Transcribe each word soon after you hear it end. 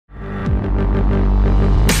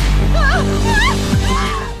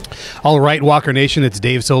All right, Walker Nation, it's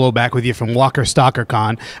Dave Solo back with you from Walker Stalker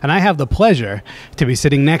Con, and I have the pleasure to be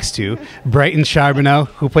sitting next to Brighton Sharbino,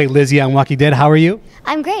 who played Lizzie on Walking Dead. How are you?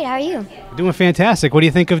 I'm great. How are you? Doing fantastic. What do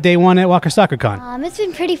you think of day one at Walker Stalker Con? It's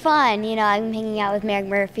been pretty fun. You know, I'm hanging out with Merrick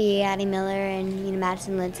Murphy, Addie Miller, and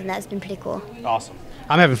Madison Lintz, and that's been pretty cool. Awesome.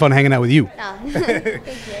 I'm having fun hanging out with you. Oh. Thank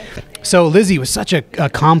you. So Lizzie was such a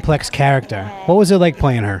complex character. What was it like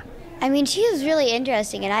playing her? I mean, she was really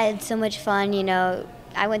interesting, and I had so much fun. You know,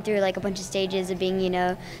 I went through like a bunch of stages of being, you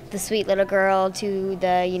know, the sweet little girl to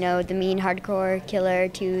the, you know, the mean hardcore killer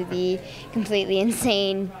to the completely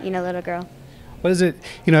insane, you know, little girl. What is it?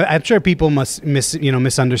 You know, I'm sure people must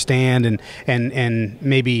misunderstand and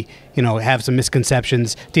maybe, you know, have some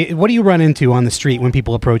misconceptions. What do you run into on the street when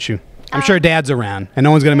people approach you? I'm sure Dad's around, and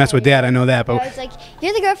no one's gonna mess with Dad. I know that. But it's like,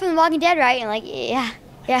 you're the girl from The Walking Dead, right? And like,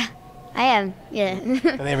 yeah, I am. Yeah. Do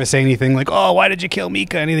they ever say anything like, "Oh, why did you kill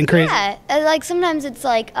Mika?" Anything crazy? Yeah, like sometimes it's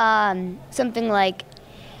like something like,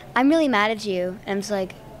 "I'm really mad at you," and I'm just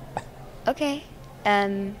like, "Okay,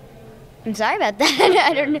 I'm sorry about that."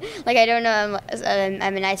 I don't know.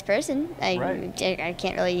 I'm a nice person. I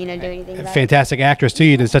can't really, you know, do anything about Fantastic actress too.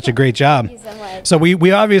 You did such a great job. Thank you so much. So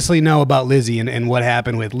we obviously know about Lizzie and what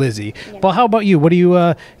happened with Lizzie. Yeah. But how about you? What do you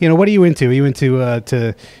you know, what are you into? Are you into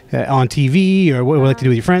on TV, or what do you like to do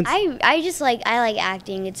with your friends? I like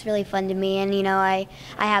acting. It's really fun to me, and you know, I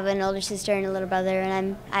have an older sister and a little brother,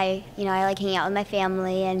 and I like hanging out with my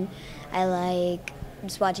family, and I like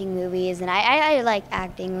just watching movies, and I like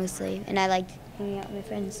acting mostly, and I like hanging out with my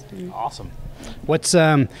friends. Awesome. What's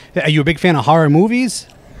are you a big fan of horror movies?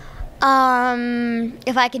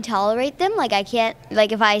 If I can tolerate them, like I can't,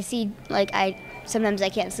 like if I see, like sometimes I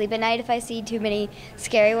can't sleep at night if I see too many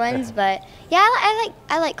scary ones. But yeah,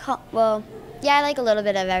 I like a little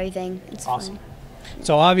bit of everything. It's awesome. fun.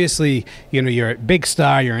 So obviously, you know, you're a big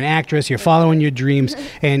star, you're an actress, you're following your dreams,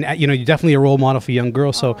 and you know, you're definitely a role model for young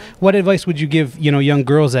girls. So what advice would you give, you know, young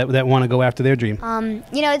girls that want to go after their dream?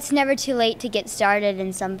 You know, it's never too late to get started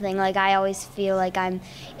in something. Like I always feel like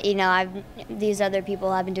these other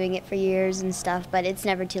people have been doing it for years and stuff, but it's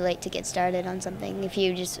never too late to get started on something. If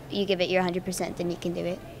you give it your 100%, then you can do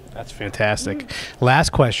it. That's fantastic. Last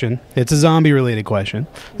question. It's a zombie-related question.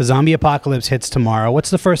 The zombie apocalypse hits tomorrow. What's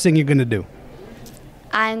the first thing you're going to do?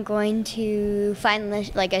 I'm going to find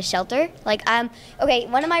like a shelter. Like okay.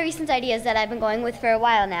 One of my recent ideas that I've been going with for a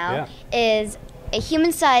while now is a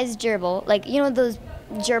human-sized gerbil. Like, you know those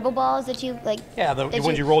gerbil balls that you like. Yeah, the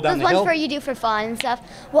ones you roll down the hill. Those ones where you do for fun and stuff.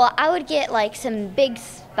 Well, I would get like some big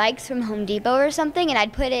spikes from Home Depot or something, and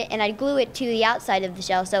I'd put it and I'd glue it to the outside of the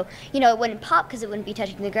shell, so you know it wouldn't pop because it wouldn't be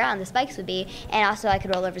touching the ground. The spikes would be, and also I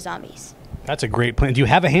could roll over zombies. That's a great plan. Do you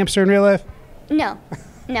have a hamster in real life? No.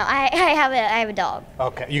 No, I have a dog.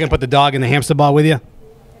 Okay, you gonna put the dog in the hamster ball with you?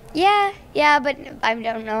 Yeah, but I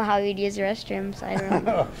don't know how you'd use the restroom, so I don't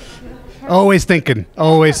know. Always thinking,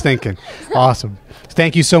 always thinking. Awesome.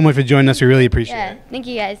 Thank you so much for joining us. We really appreciate it. Yeah, thank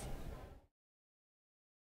you guys.